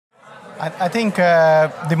I think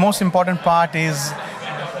the most important part is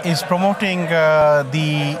promoting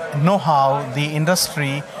the know-how, the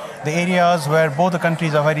industry, the areas where both the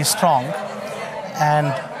countries are very strong,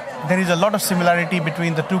 and there is a lot of similarity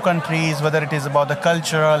between the two countries, whether it is about the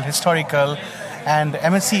cultural, historical, and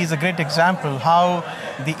MSc is a great example how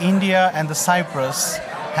the India and the Cyprus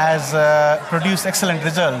has produced excellent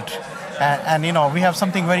result. And you know, we have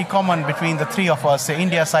something very common between the three of us,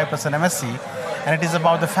 India, Cyprus, and MSc, and it is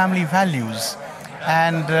about the family values.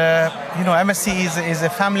 And you know, MSc is a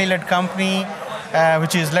family-led company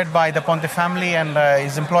which is led by the Ponte family and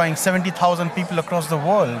is employing 70,000 people across the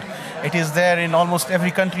world. It is there in almost every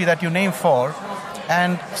country that you name for.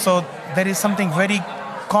 And so there is something very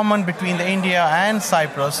common between the India and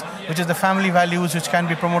Cyprus, which is the family values, which can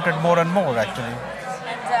be promoted more and more, actually.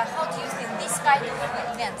 And how do you think these kind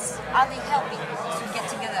of events, are they helping to get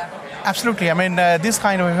together? Absolutely. I mean, these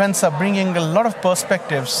kind of events are bringing a lot of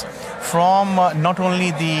perspectives from not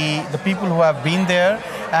only the people who have been there,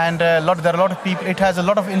 and there are a lot of people. It has a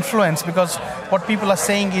lot of influence because what people are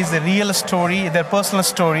saying is the real story, their personal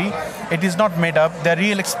story. It is not made up. Their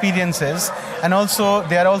real experiences, and also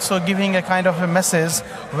they are also giving a kind of a message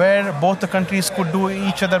where both the countries could do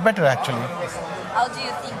each other better. Actually. How do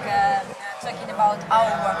you think, talking about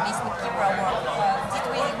our work, this Kipra work, did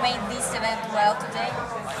we make this event well today?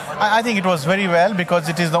 I think it was very well because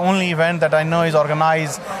it is the only event that I know is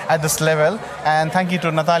organized at this level. And thank you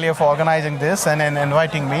to Natalia for organizing this and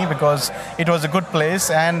inviting me, because it was a good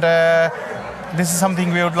place, and this is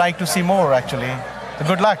something we would like to see more, actually. So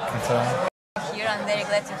good luck. Here, I'm very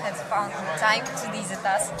glad you had found time to visit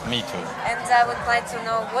us. Me too. And I would like to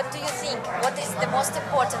know, what do you think? What is the most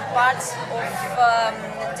important part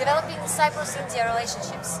of developing Cyprus-India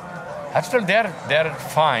relationships? Absolutely, they're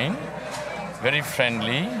fine, very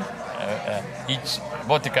friendly.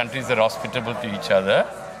 Both the countries are hospitable to each other,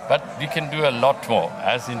 but we can do a lot more.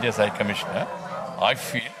 As India's High Commissioner, I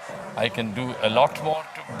feel I can do a lot more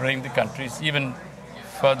to bring the countries even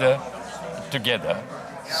further together.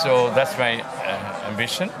 So that's my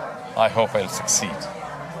ambition. I hope I'll succeed.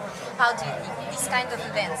 How do you think these kind of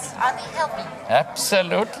events, are they helping?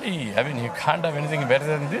 Absolutely. I mean, you can't have anything better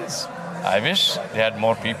than this. I wish they had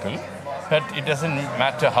more people, but it doesn't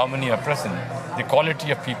matter how many are present. The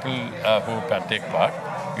quality of people who take part.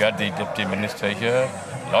 We had the Deputy Minister here,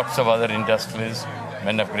 lots of other industrialists,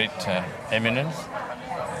 men of great eminence.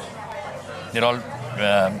 They're all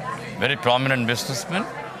very prominent businessmen.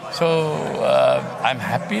 So I'm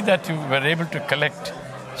happy that you were able to collect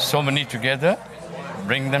so many together,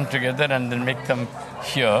 bring them together, and then make them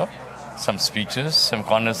hear some speeches, some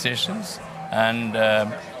conversations, and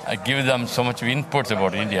I give them so much input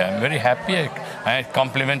about India. I'm very happy. I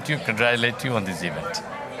compliment you, congratulate you on this event.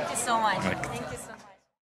 Thank you so much. Thank you.